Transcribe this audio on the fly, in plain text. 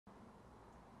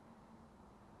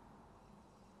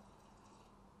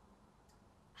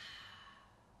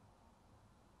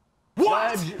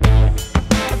What?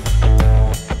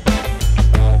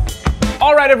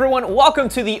 All right, everyone, welcome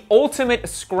to the Ultimate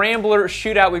Scrambler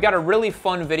Shootout. We've got a really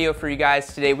fun video for you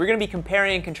guys today. We're gonna be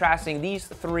comparing and contrasting these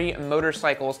three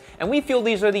motorcycles, and we feel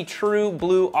these are the true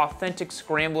blue authentic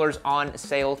scramblers on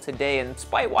sale today. And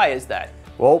Spite, why is that?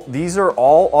 Well, these are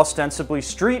all ostensibly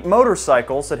street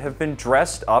motorcycles that have been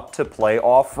dressed up to play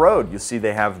off-road. You see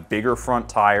they have bigger front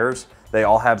tires. They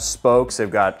all have spokes.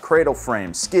 They've got cradle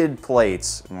frames, skid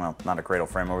plates. Well, not a cradle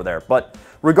frame over there, but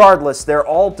regardless, they're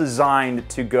all designed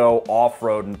to go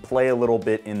off-road and play a little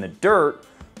bit in the dirt,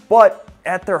 but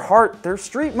at their heart, they're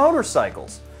street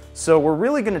motorcycles. So we're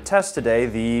really gonna test today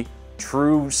the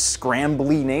true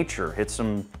scrambly nature. Hit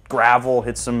some gravel,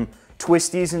 hit some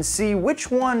twisties, and see which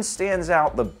one stands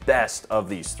out the best of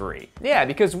these three. Yeah,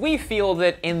 because we feel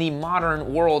that in the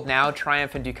modern world now,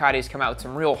 Triumph and Ducati's come out with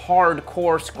some real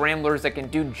hardcore scramblers that can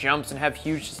do jumps and have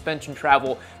huge suspension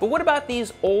travel. But what about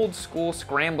these old school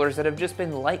scramblers that have just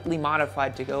been lightly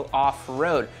modified to go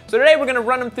off-road? So today we're gonna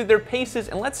run them through their paces,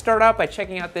 and let's start out by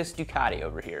checking out this Ducati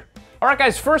over here. All right,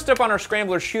 guys, first up on our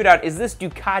Scrambler Shootout is this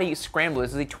Ducati Scrambler.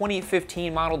 This is a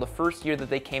 2015 model, the first year that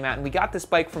they came out, and we got this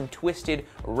bike from Twisted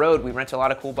Road. We rent a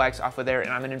lot of cool bikes off of there, and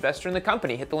I'm an investor in the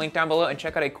company. Hit the link down below and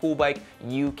check out a cool bike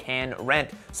you can rent.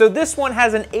 So this one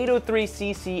has an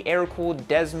 803cc air-cooled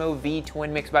Desmo V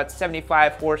twin mix, about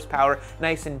 75 horsepower,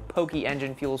 nice and pokey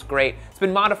engine, feels great. It's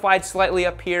been modified slightly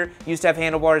up here. Used to have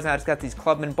handlebars, now it's got these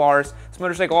Clubman bars. This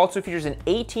motorcycle also features an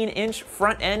 18-inch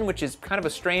front end, which is kind of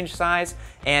a strange size,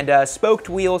 and spoked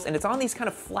wheels, and it's on these kind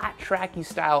of flat tracky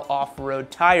style off-road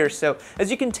tires. So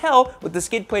as you can tell with the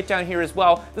skid plate down here as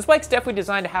well, this bike's definitely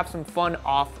designed to have some fun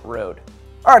off-road.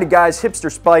 Alrighty guys,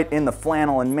 Hipster Spite in the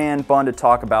flannel and man bun to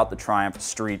talk about the Triumph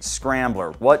Street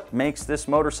Scrambler. What makes this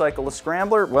motorcycle a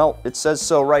scrambler? Well, it says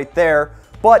so right there,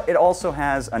 but it also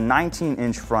has a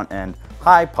 19-inch front end,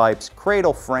 high pipes,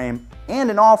 cradle frame, and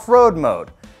an off-road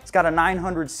mode. It's got a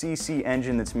 900cc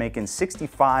engine that's making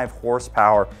 65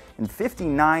 horsepower and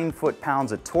 59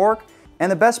 foot-pounds of torque. And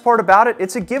the best part about it,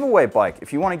 it's a giveaway bike.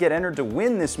 If you want to get entered to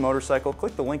win this motorcycle,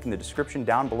 click the link in the description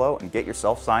down below and get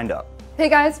yourself signed up. Hey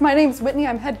guys, my name's Whitney.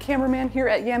 I'm head cameraman here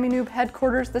at Yammie Noob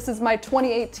headquarters. This is my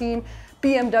 2018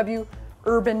 BMW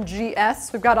Urban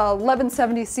GS. We've got a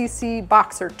 1170cc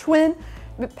Boxer twin.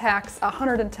 It packs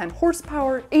 110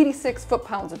 horsepower, 86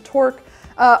 foot-pounds of torque.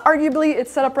 Arguably,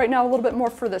 it's set up right now a little bit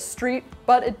more for the street,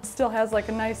 but it still has like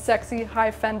a nice, sexy, high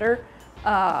fender,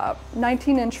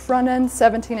 19-inch front end,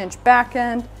 17-inch back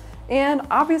end, and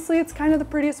obviously it's kind of the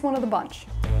prettiest one of the bunch.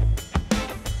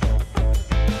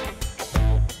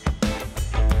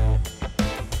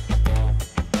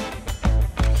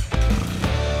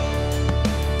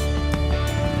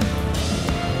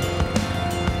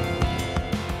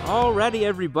 Alrighty,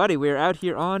 everybody, we're out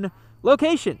here on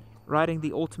location, riding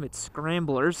the Ultimate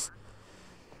Scramblers.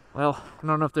 Well, I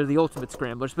don't know if they're the Ultimate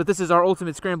Scramblers, but this is our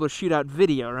Ultimate Scrambler Shootout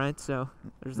video, right? So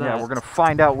there's that. Yeah, we're gonna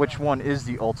find out which one is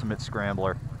the Ultimate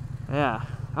Scrambler. Yeah,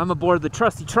 I'm aboard the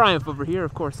trusty Triumph over here,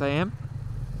 of course I am.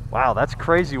 Wow, that's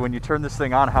crazy when you turn this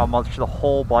thing on how much the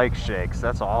whole bike shakes.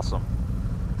 That's awesome.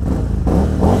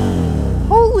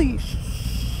 Holy sh!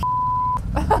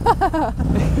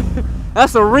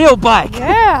 That's a real bike!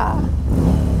 Yeah!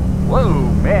 Whoa,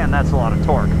 man, that's a lot of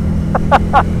torque.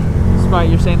 Spite,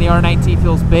 you're saying the R9T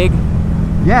feels big?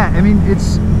 Yeah, I mean,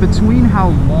 it's between how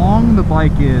long the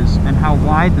bike is and how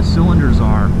wide the cylinders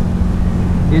are,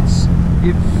 it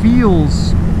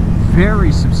feels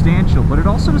very substantial, but it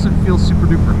also doesn't feel super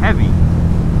duper heavy,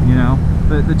 you know?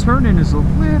 The turn-in is a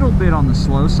little bit on the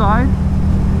slow side,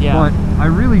 yeah, but I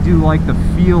really do like the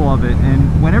feel of it,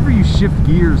 and whenever you shift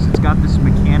gears, it's got this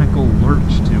mechanical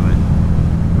lurch to it,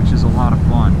 which is a lot of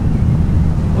fun.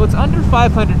 Well, it's under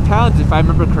 500 pounds if I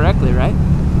remember correctly, right?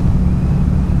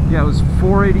 Yeah, it was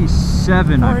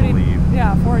 487, I believe.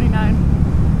 Yeah, 489.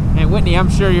 And Whitney, I'm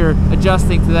sure you're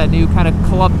adjusting to that new kind of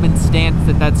Clubman stance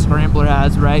that Scrambler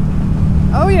has, right?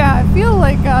 Oh yeah, I feel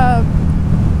like a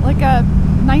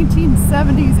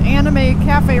 1970s anime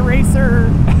cafe racer.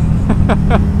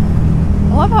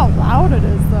 I love how loud it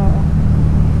is, though.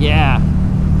 Yeah.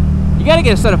 You gotta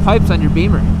get a set of pipes on your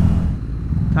Beamer.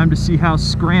 Time to see how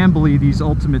scrambly these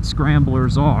Ultimate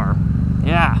Scramblers are.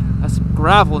 Yeah, that's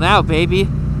gravel now, baby.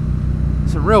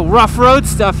 Some real rough road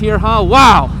stuff here, huh?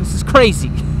 Wow, this is crazy.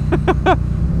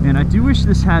 And I do wish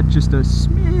this had just a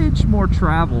smidge more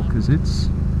travel, because it's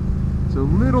a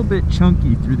little bit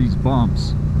chunky through these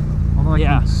bumps. Although I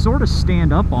can sort of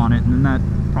stand up on it and then that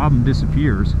problem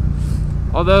disappears.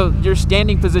 Although your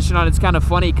standing position on it's kind of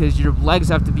funny because your legs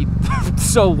have to be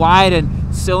so wide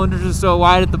and cylinders are so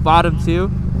wide at the bottom too.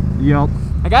 Yep.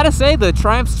 I gotta say, the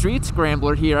Triumph Street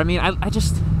Scrambler here, I mean,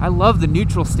 I love the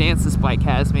neutral stance this bike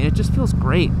has, man. It just feels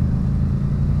great.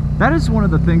 That is one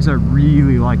of the things I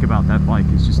really like about that bike,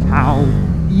 is just how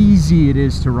easy it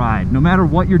is to ride. No matter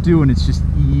what you're doing, it's just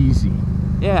easy.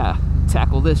 Yeah,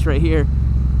 tackle this right here.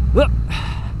 Whoop.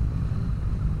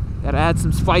 Gotta add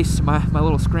some spice to my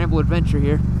little scramble adventure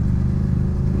here.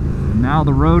 Now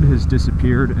the road has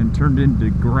disappeared and turned into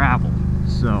gravel,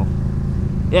 so.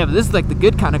 Yeah, but this is like the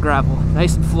good kind of gravel.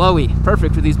 Nice and flowy.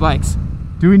 Perfect for these bikes.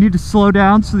 Do we need to slow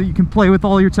down so that you can play with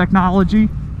all your technology?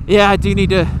 Yeah, I do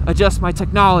need to adjust my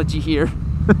technology here.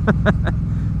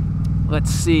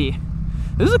 Let's see.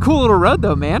 This is a cool little road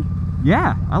though, man.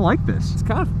 Yeah, I like this. It's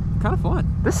kind of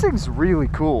fun. This thing's really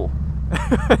cool.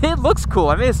 It looks cool.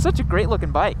 I mean, it's such a great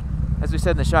looking bike. As we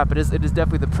said in the shop, it is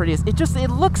definitely the prettiest.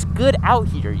 It looks good out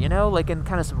here, you know, like in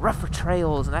kind of some rougher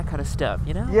trails and that kind of stuff,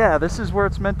 you know? Yeah, this is where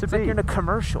it's meant to be. Like you're in a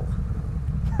commercial.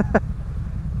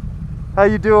 How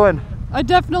you doing? I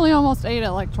definitely almost ate it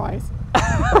like twice.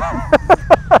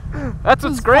 That's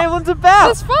what scrambling's about.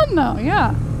 It's fun though,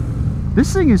 yeah.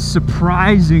 This thing is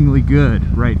surprisingly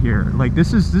good right here. Like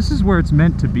this is where it's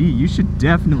meant to be. You should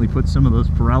definitely put some of those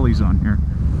Pirellis on here.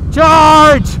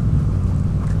 Charge!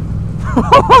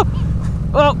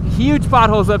 Oh, huge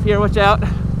potholes up here, watch out.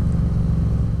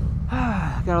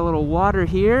 Got a little water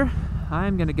here.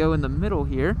 I'm gonna go in the middle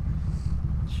here.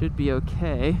 Should be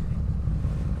okay.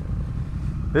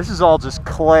 This is all just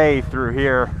clay through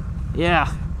here.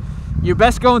 Yeah, you're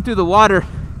best going through the water.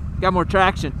 Got more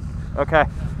traction. Okay.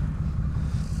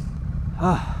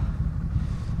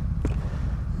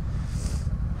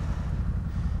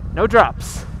 No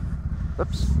drops.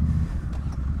 Oops.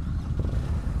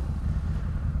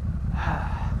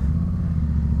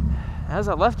 How's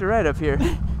that left or right up here?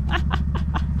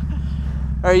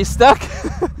 Are you stuck?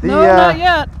 No, not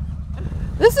yet.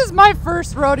 This is my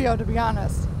first rodeo, to be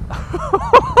honest. All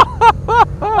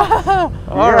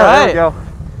right. There we go.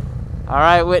 All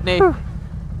right, Whitney.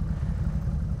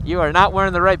 You are not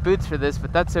wearing the right boots for this,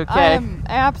 but that's okay. I am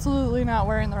absolutely not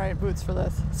wearing the right boots for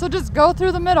this. So just go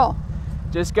through the middle.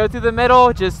 Just go through the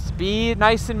middle. Just be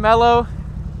nice and mellow.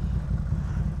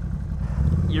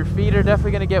 Your feet are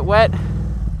definitely going to get wet.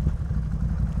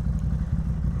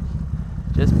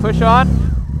 Just push on.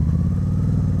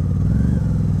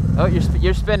 Oh,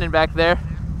 you're spinning back there.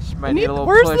 You might need a little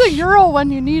where's push. the Euro when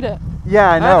you need it?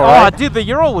 Yeah, I know, Oh, right? dude, the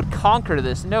Euro would conquer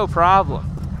this, no problem.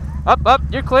 Up,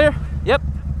 you're clear. Yep,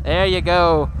 there you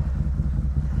go.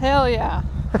 Hell yeah.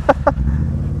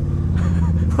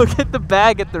 Look at the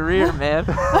bag at the rear, man.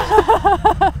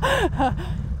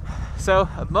 So,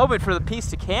 a moment for the piece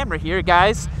to camera here,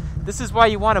 guys. This is why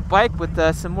you want a bike with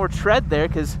some more tread there,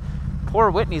 because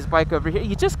poor Whitney's bike over here,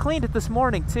 you just cleaned it this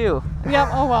morning, too. Yep,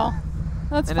 oh well.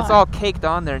 That's and fine. it's all caked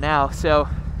on there now. So,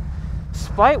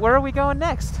 Spite, where are we going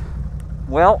next?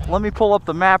 Well, let me pull up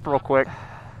the map real quick,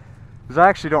 because I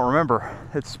actually don't remember.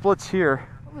 It splits here.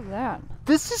 What was that?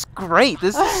 This is great.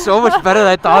 This is so much better than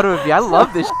I thought it would be. I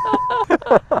love this.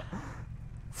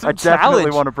 I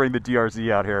definitely want to bring the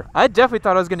DRZ out here. I definitely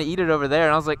thought I was going to eat it over there,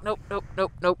 and I was like, nope.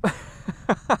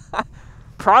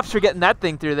 Props for getting that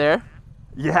thing through there.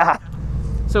 Yeah.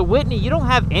 So, Whitney, you don't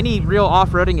have any real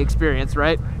off-roading experience,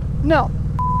 right? No.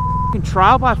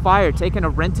 Trial by fire, taking a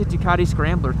rented Ducati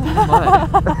Scrambler through the mud.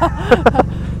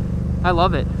 I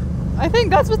love it. I think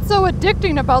that's what's so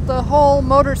addicting about the whole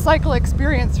motorcycle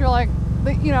experience. You're like,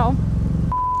 you know,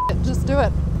 just do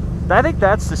it. I think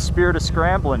that's the spirit of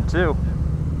scrambling, too.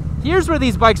 Here's where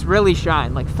these bikes really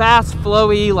shine, like fast,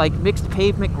 flowy, like mixed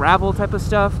pavement gravel type of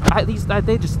stuff.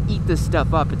 They just eat this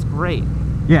stuff up. It's great.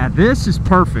 Yeah, this is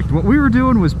perfect. What we were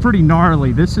doing was pretty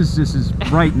gnarly. This is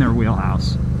right in their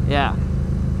wheelhouse. Yeah.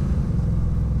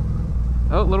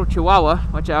 Oh, little Chihuahua.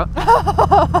 Watch out.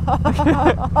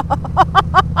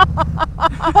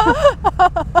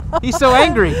 He's so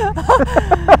angry.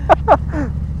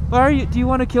 Why are you? Do you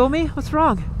want to kill me? What's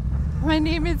wrong? My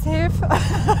name is Hif.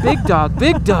 Big dog,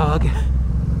 big dog.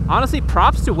 Honestly,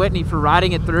 props to Whitney for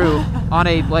riding it through on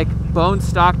a like bone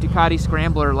stock Ducati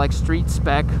Scrambler, like street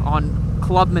spec on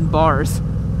Clubman bars.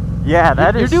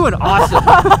 Yeah, You're doing awesome.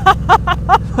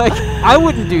 Like, I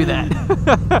wouldn't do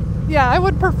that. Yeah, I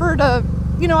would prefer to,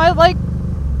 you know, I like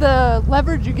the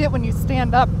leverage you get when you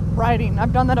stand up riding.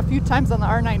 I've done that a few times on the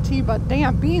R9T, but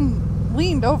damn, being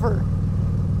leaned over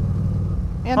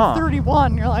and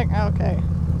 31, you're like, okay.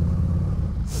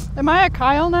 Am I a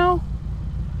Kyle now?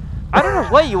 I don't know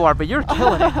what you are, but you're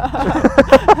killing it.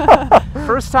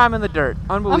 First time in the dirt.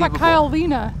 Unbelievable. I'm a Kyle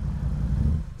Lena.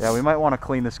 Yeah, we might want to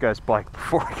clean this guy's bike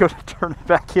before we go to turn it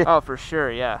back in. Oh, for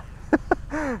sure, yeah.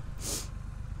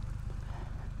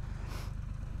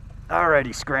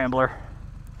 Alrighty, Scrambler.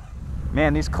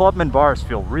 Man, these Clubman bars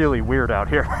feel really weird out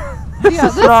here. Yeah,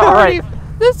 Right.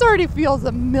 this already feels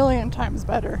a million times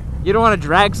better. You don't want to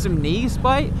drag some knees,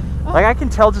 Spite? Like, I can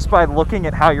tell just by looking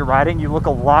at how you're riding, you look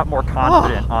a lot more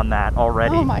confident on that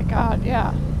already. Oh my God,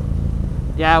 yeah.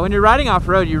 Yeah, when you're riding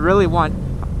off-road, you really want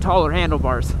taller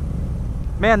handlebars.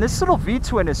 Man, this little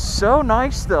V-twin is so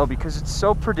nice though, because it's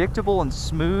so predictable and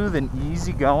smooth and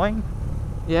easy going.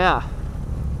 Yeah.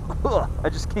 Ugh, I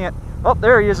just can't. Oh,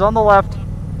 there he is on the left.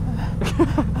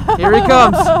 Here he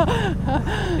comes.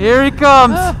 Here he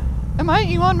comes. Am I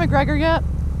Ewan McGregor yet?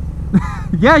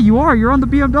 Yeah, you are. You're on the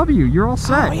BMW. You're all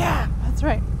set. Oh yeah, that's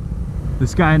right.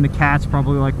 This guy in the cat's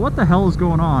probably like, what the hell is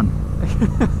going on?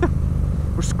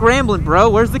 We're scrambling, bro.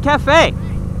 Where's the cafe?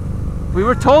 We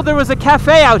were told there was a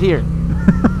cafe out here.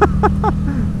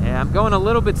 Yeah, I'm going a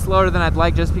little bit slower than I'd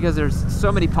like just because there's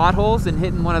so many potholes, and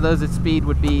hitting one of those at speed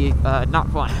would be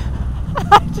not fun.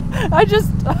 I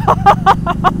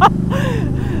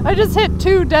just hit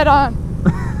 2 dead on.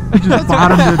 You just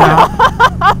bottomed it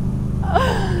out.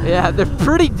 Yeah, they're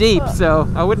pretty deep, so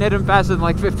I wouldn't hit them faster than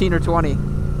like 15 or 20.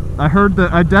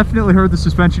 I definitely heard the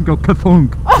suspension go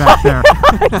ka-thunk back there.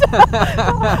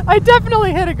 I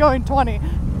definitely hit it going 20.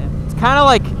 It's kind of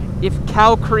like if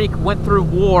Cow Creek went through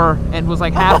war and was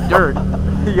like half dirt.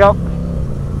 Yep.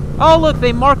 Oh, look,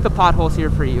 they marked the potholes here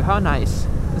for you. How nice.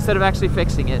 Instead of actually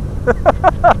fixing it.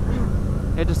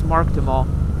 They just marked them all.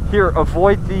 Here,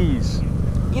 avoid these.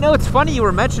 You know, it's funny you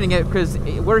were mentioning it because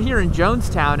we're here in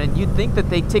Jonestown, and you'd think that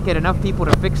they ticket enough people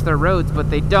to fix their roads, but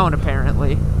they don't,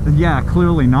 apparently. Yeah,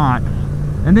 clearly not.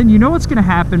 And then you know what's going to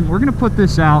happen? We're going to put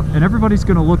this out, and everybody's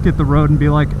going to look at the road and be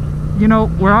like, you know,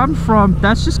 where I'm from,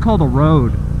 that's just called a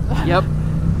road. Yep.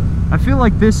 I feel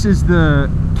like this is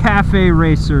the cafe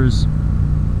racers,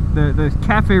 the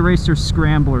cafe racer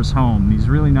scramblers home. These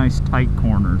really nice tight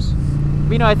corners.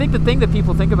 You know, I think the thing that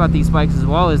people think about these bikes as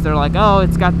well is they're like, oh,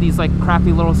 it's got these like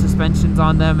crappy little suspensions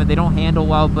on them and they don't handle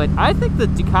well, but I think the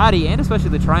Ducati and especially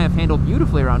the Triumph handle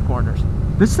beautifully around corners.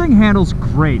 This thing handles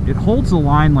great. It holds the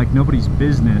line like nobody's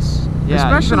business. Yeah,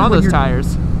 especially even on when those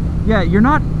tires. Yeah, you're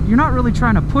not really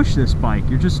trying to push this bike.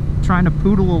 You're just trying to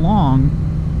poodle along.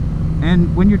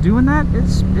 And when you're doing that,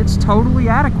 it's totally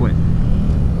adequate.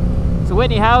 So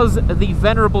Whitney, how's the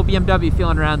venerable BMW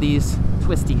feeling around these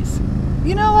twisties?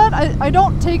 You know what? I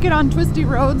don't take it on twisty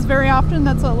roads very often.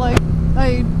 That's what like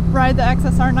I ride the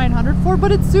XSR 900 for,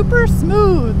 but it's super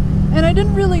smooth. And I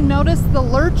didn't really notice the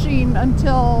lurching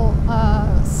until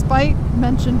Spite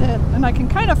mentioned it. And I can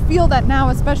kind of feel that now,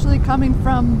 especially coming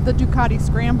from the Ducati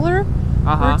Scrambler,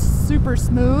 where it's super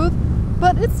smooth.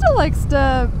 But it still likes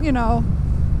to, you know,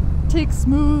 take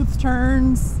smooth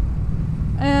turns.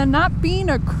 And not being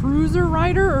a cruiser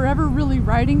rider or ever really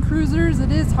riding cruisers,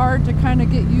 it is hard to kind of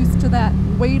get used to that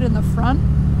weight in the front.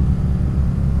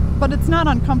 But it's not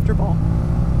uncomfortable.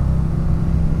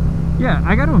 Yeah,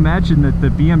 I got to imagine that the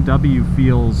BMW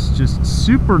feels just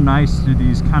super nice through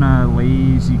these kind of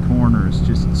lazy corners,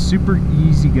 just super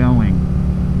easy going.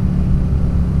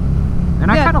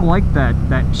 And I kind of like that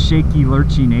shaky,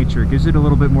 lurchy nature. It gives it a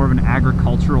little bit more of an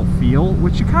agricultural feel,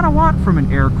 which you kind of want from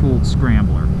an air-cooled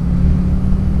Scrambler.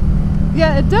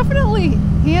 Yeah, it definitely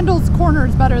handles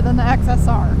corners better than the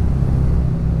XSR.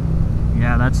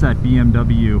 Yeah, that's that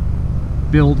BMW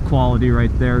build quality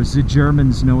right there. The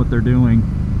Germans know what they're doing.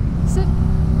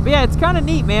 But yeah, it's kind of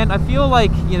neat, man. I feel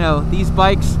like, you know, these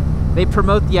bikes, they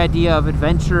promote the idea of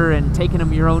adventure and taking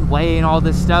them your own way and all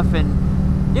this stuff.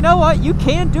 And you know what? You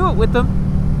can do it with them.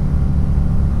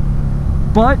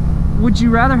 But would you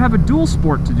rather have a dual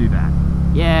sport to do that?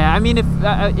 Yeah, I mean, if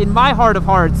in my heart of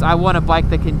hearts, I want a bike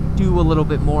that can do a little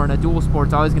bit more, and a dual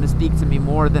sport's always going to speak to me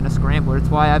more than a Scrambler. It's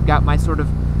why I've got my sort of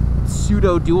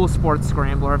pseudo dual sport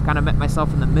Scrambler. I've kind of met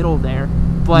myself in the middle there.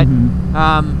 But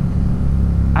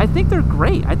I think they're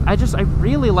great. I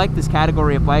really like this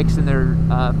category of bikes, and they're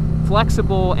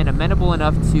flexible and amenable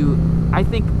enough to, I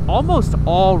think, almost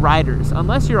all riders,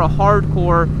 unless you're a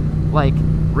hardcore, like,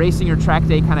 racing or track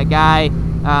day kind of guy.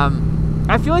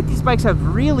 I feel like these bikes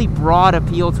have really broad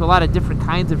appeal to a lot of different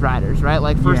kinds of riders, right?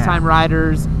 Like first-time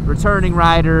riders, returning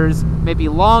riders, maybe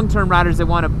long-term riders that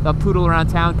want a poodle around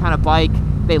town kind of bike.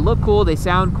 They look cool, they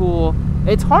sound cool.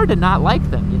 It's hard to not like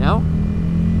them, you know?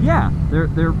 Yeah,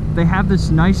 they have this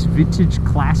nice vintage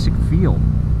classic feel.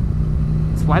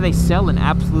 That's why they sell an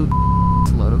absolute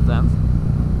load of them.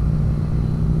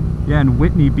 Yeah, and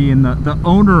Whitney being the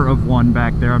owner of one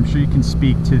back there, I'm sure you can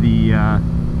speak to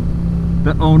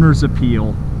the owner's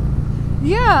appeal.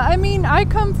 Yeah, I mean, I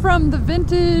come from the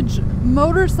vintage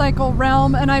motorcycle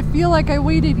realm, and I feel like I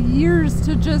waited years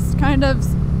to just kind of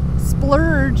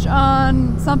splurge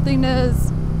on something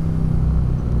as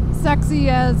sexy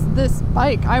as this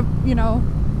bike. You know,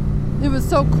 it was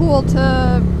so cool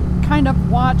to kind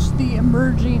of watch the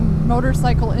emerging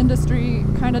motorcycle industry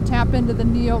kind of tap into the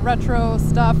neo-retro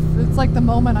stuff. It's like the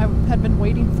moment I had been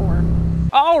waiting for.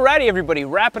 Alrighty, everybody,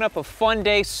 wrapping up a fun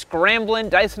day, scrambling,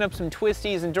 dicing up some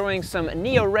twisties, enjoying some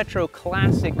neo-retro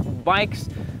classic bikes.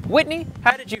 Whitney,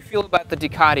 how did you feel about the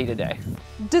Ducati today?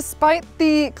 Despite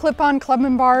the clip-on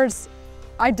clubman bars,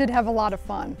 I did have a lot of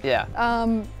fun. Yeah.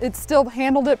 It still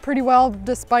handled it pretty well,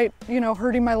 despite, you know,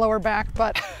 hurting my lower back,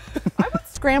 but I would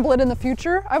scramble it in the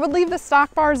future. I would leave the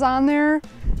stock bars on there.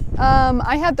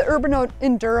 I had the Urban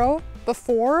Enduro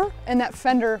before, and that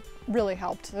fender really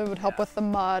helped. It would help with the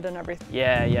mud and everything.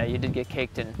 Yeah, you did get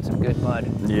caked in some good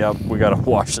mud. Yep, we gotta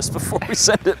wash this before we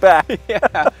send it back.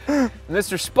 Yeah.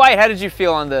 Mr. Spite, how did you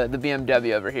feel on the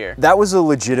BMW over here? That was a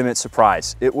legitimate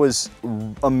surprise. It was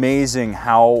amazing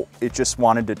how it just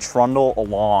wanted to trundle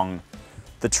along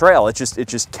the trail. It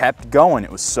just kept going.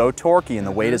 It was so torquey, and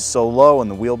the weight is so low and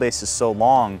the wheelbase is so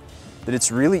long that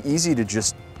it's really easy to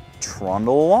just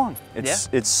trundle along.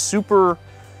 It's super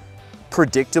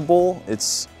predictable.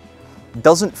 It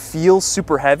doesn't feel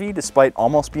super heavy despite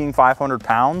almost being 500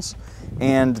 pounds.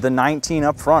 And the 19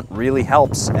 up front really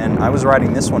helps. And I was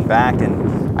riding this one back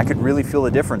and I could really feel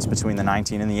the difference between the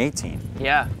 19 and the 18.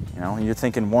 Yeah. You know, you're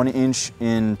thinking 1 inch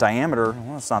in diameter,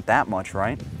 well, it's not that much,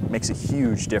 right? Makes a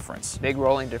huge difference. Big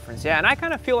rolling difference, yeah. And I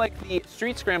kind of feel like the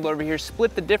Street Scrambler over here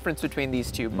split the difference between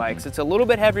these two bikes. It's a little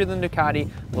bit heavier than Ducati,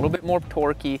 a little bit more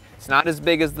torquey. It's not as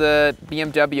big as the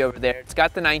BMW over there. It's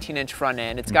got the 19-inch front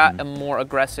end. It's got a more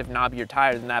aggressive, knobbier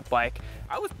tire than that bike.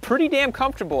 I was pretty damn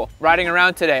comfortable riding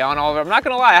around today on all of it. I'm not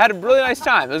gonna lie, I had a really nice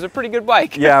time. It was a pretty good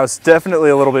bike. Yeah, I was definitely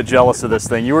a little bit jealous of this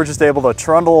thing. You were just able to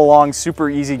trundle along super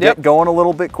easy, get going a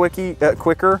little bit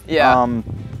quicker. Yeah.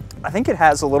 I think it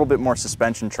has a little bit more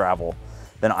suspension travel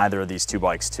than either of these two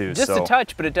bikes too. Just a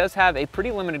touch, but it does have a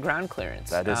pretty limited ground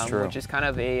clearance. That is true. Which is kind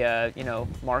of a you know,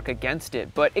 mark against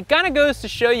it. But it kind of goes to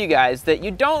show you guys that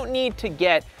you don't need to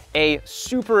get a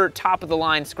super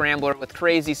top-of-the-line scrambler with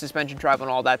crazy suspension travel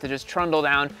and all that to just trundle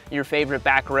down your favorite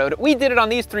back road. We did it on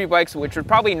these 3 bikes, which would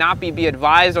probably not be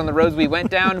advised on the roads we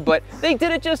went down, but they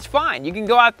did it just fine. You can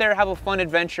go out there, have a fun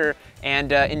adventure,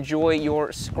 and enjoy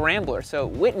your scrambler. So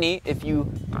Whitney,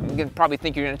 I'm gonna probably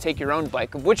think you're gonna take your own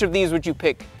bike. Which of these would you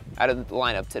pick out of the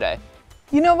lineup today?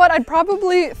 You know what? I'd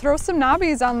probably throw some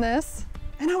knobbies on this,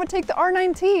 and I would take the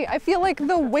R9T. I feel like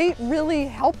the weight really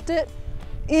helped it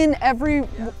in every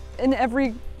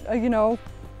you know,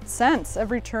 sense,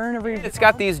 every turn, every. It's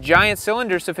got these giant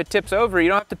cylinders, so if it tips over, you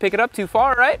don't have to pick it up too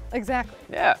far, right? Exactly.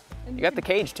 Yeah. You got the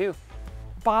cage too.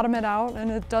 Bottom it out, and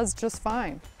it does just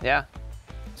fine. Yeah.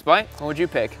 Spite, what would you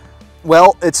pick?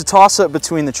 Well, it's a toss-up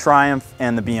between the Triumph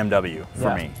and the BMW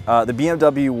for me. The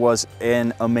BMW was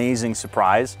an amazing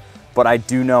surprise, but I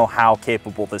do know how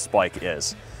capable this bike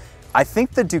is. I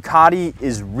think the Ducati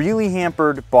is really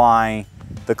hampered by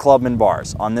the clubman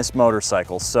bars on this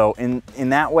motorcycle. So in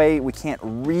that way, we can't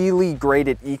really grade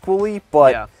it equally,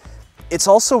 but it's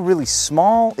also really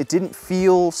small. It didn't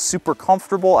feel super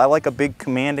comfortable. I like a big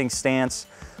commanding stance,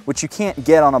 which you can't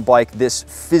get on a bike this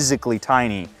physically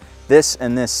tiny. This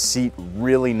and this seat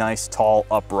really nice, tall,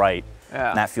 upright. Yeah.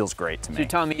 And that feels great to me. So you're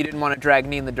telling me you didn't want to drag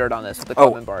knee in the dirt on this with the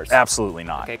clubman bars? Absolutely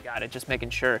not. Okay, got it, just making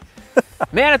sure.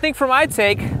 Man, I think for my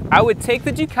take, I would take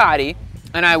the Ducati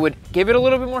and I would give it a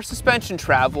little bit more suspension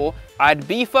travel. I'd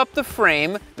beef up the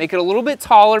frame, make it a little bit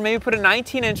taller, maybe put a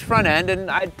 19-inch front end,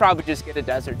 and I'd probably just get a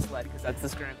desert sled because that's the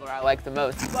Scrambler I like the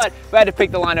most. But if I had to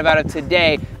pick the lineup out of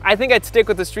today, I think I'd stick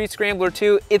with the Street Scrambler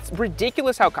too. It's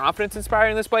ridiculous how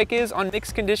confidence-inspiring this bike is on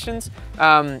mixed conditions.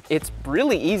 It's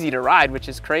really easy to ride, which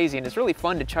is crazy, and it's really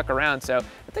fun to chuck around. So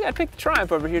I think I'd pick the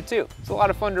Triumph over here too. It's a lot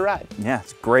of fun to ride. Yeah,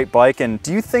 it's a great bike. And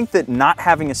do you think that not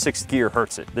having a 6th gear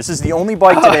hurts it? This is the only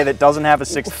bike today that doesn't have a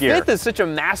 6th gear. 5th is such a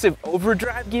massive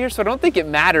overdrive gear, so I don't think it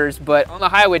matters, but on the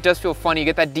highway it does feel funny. You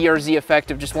get that DRZ effect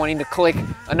of just wanting to click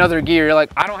another gear. You're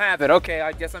like, I don't have it. Okay,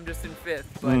 I guess I'm just in 5th,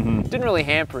 but it didn't really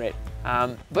hamper it.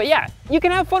 But yeah, you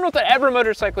can have fun with whatever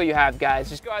motorcycle you have, guys.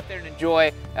 Just go out there and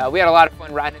enjoy. We had a lot of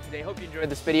fun riding it today. Hope you enjoyed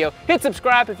this video. Hit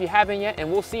subscribe if you haven't yet, and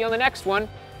we'll see you on the next one.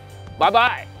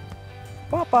 Bye-bye.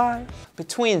 Bye-bye.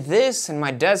 Between this and my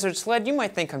desert sled, you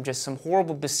might think I'm just some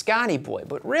horrible biscotti boy,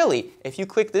 but really, if you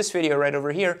click this video right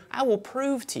over here, I will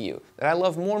prove to you that I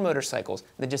love more motorcycles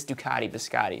than just Ducati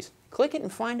biscottis. Click it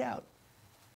and find out.